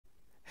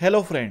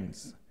Hello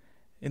friends,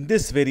 in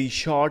this very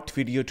short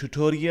video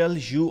tutorial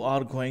you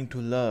are going to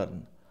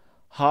learn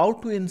how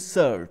to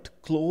insert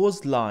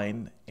closed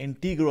line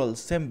integral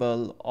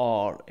symbol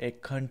or a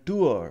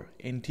contour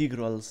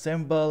integral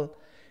symbol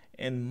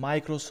in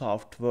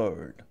Microsoft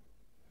Word.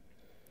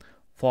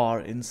 For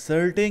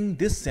inserting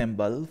this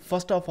symbol,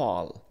 first of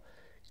all,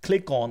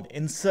 click on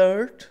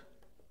Insert,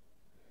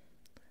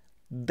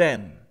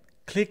 then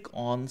click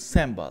on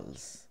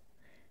Symbols.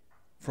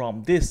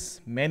 From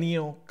this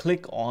menu,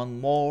 click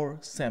on More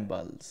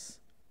Symbols.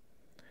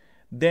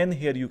 Then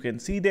here you can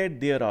see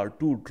that there are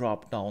two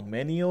drop-down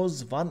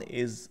menus. One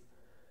is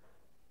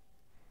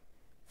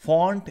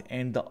Font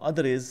and the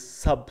other is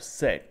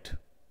Subset.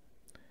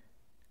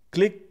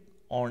 Click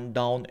on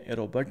down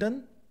arrow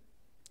button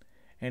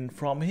and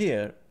from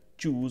here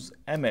choose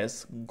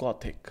MS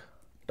Gothic.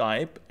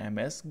 Type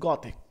MS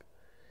Gothic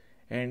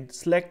and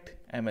select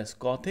MS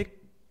Gothic,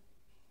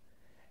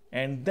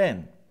 and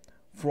then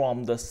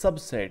from the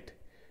subset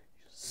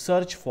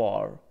search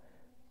for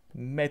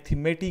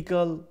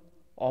mathematical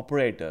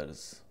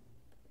operators.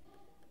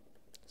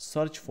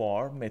 Search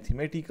for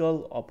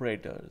mathematical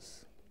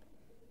operators.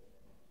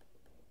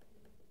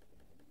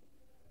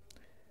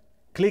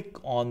 Click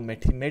on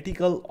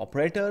mathematical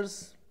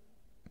operators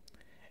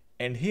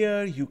and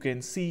here you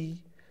can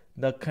see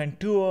the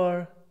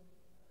contour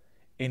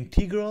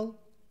integral,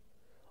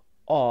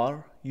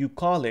 or you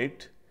call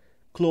it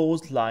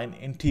closed line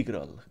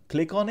integral.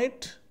 Click on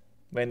it.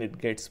 When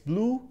it gets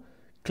blue,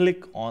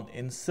 click on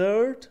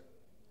Insert,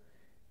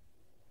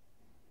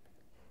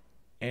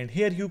 and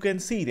here you can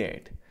see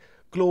that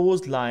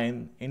closed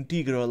line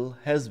integral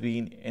has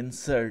been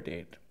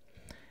inserted.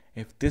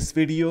 If this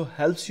video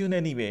helps you in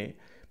any way,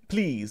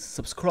 please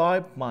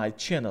subscribe my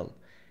channel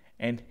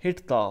and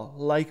hit the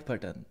like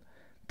button.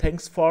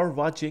 Thanks for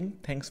watching.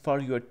 Thanks for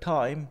your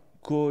time.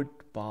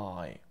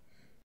 Goodbye.